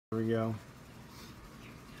Here we go.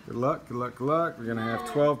 Good luck, good luck, good luck. We're going to have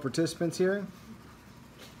 12 participants here.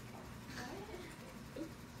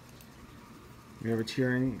 We have a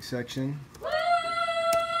cheering section.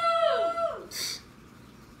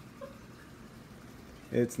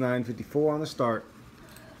 It's 9:54 on the start.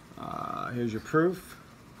 Here's your proof.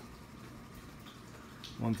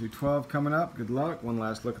 1 through 12 coming up. Good luck. One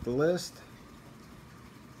last look at the list.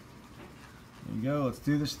 There you go. Let's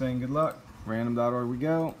do this thing. Good luck. Random.org we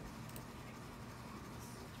go.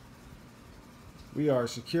 We are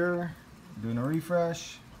secure. Doing a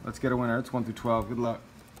refresh. Let's get a winner. It's 1 through 12. Good luck.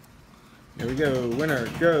 Here we go. Winner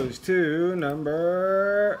goes to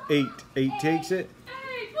number 8. 8 takes it.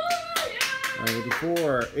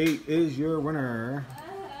 9:54. 8 is your winner.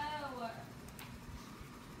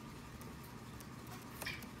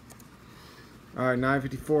 All right,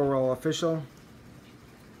 9:54. We're all official.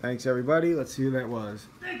 Thanks, everybody. Let's see who that was.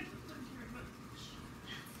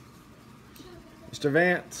 Mr.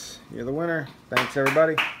 Vance, you're the winner. Thanks,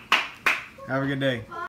 everybody. Have a good day.